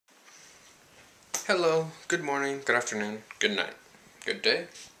Hello, good morning, good afternoon, good night, good day,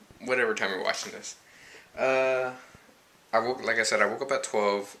 whatever time you're watching this. Like I said, I woke up at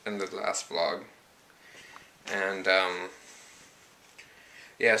 12 in the last vlog, and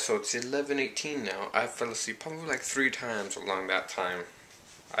yeah, so it's 11:18 now. I fell asleep probably like 3 times along that time.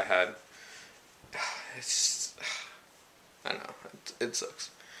 I had, it's just, I don't know, it sucks,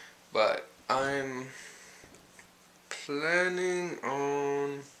 but I'm planning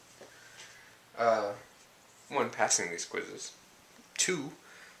on, one, passing these quizzes, 2,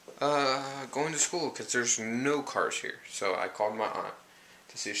 going to school, because there's no cars here. So I called my aunt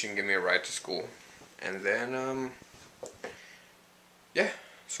to see if she can give me a ride to school. And then, yeah.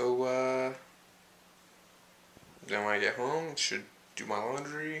 So, then when I get home, should do my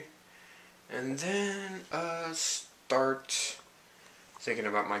laundry. And then, start thinking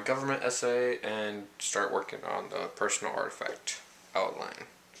about my government essay and start working on the personal artifact outline.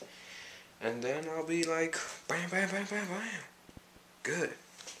 And then I'll be like, bam, bam, bam, bam, bam. Good.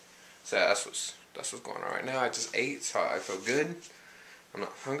 So that's what's going on right now. I just ate, so I feel good. I'm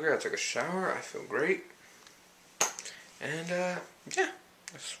not hungry. I took a shower. I feel great. And yeah,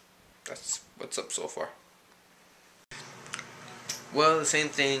 that's what's up so far. Well, the same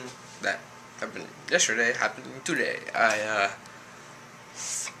thing that happened yesterday happened today. I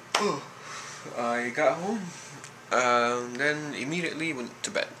got home, then immediately went to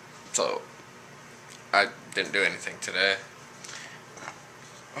bed. So I didn't do anything today.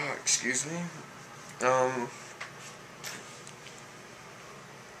 Excuse me.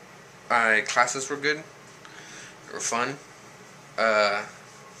 My classes were good. They were fun. I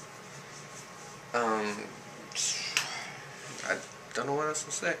don't know what else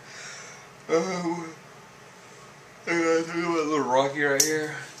to say. I gotta talk about a little Rocky right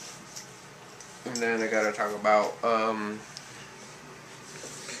here. And then I gotta talk about,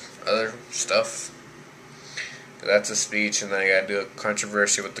 other stuff. That's a speech, and then I gotta do a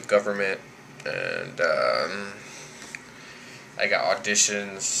controversy with the government, and I got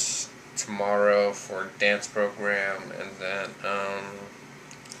auditions tomorrow for a dance program, and then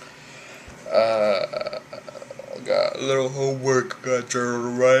I got a little homework I got to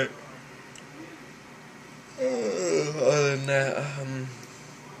write. Other than that,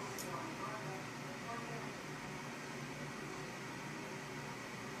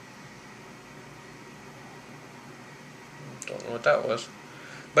 don't know what that was.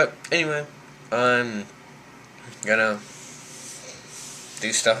 But anyway, I'm gonna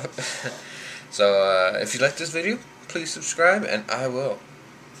do stuff. So if you like this video, please subscribe, and I will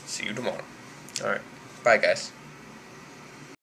see you tomorrow. Alright, bye guys.